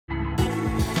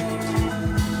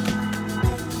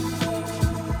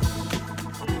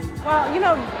Well,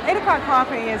 8 o'clock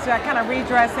coffee is kind of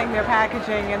redressing their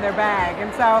packaging and their bag.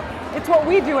 And so it's what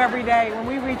we do every day when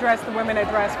we redress the women at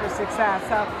Dress for Success.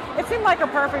 So it seemed like a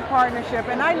perfect partnership.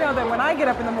 And I know that when I get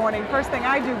up in the morning, first thing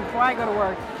I do before I go to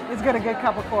work is get a good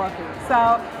cup of coffee.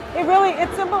 So it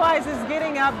symbolizes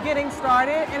getting up, getting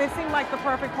started, and it seemed like the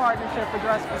perfect partnership for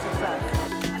Dress for Success.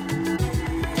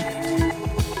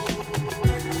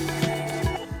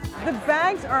 The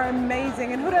bags are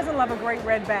amazing, and who doesn't love a great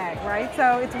red bag, right?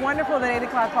 So it's wonderful that 8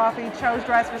 o'clock coffee chose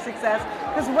Dress for Success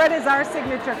because red is our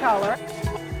signature color.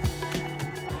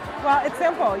 Well, it's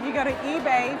simple. You go to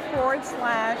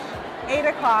eBay/8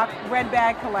 o'clock red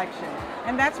bag collection.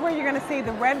 And that's where you're going to see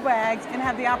the red bags and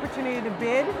have the opportunity to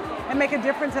bid and make a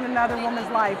difference in another woman's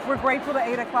life. We're grateful to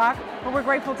 8 o'clock, but we're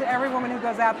grateful to every woman who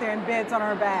goes out there and bids on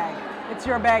her bag. It's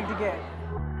your bag to get.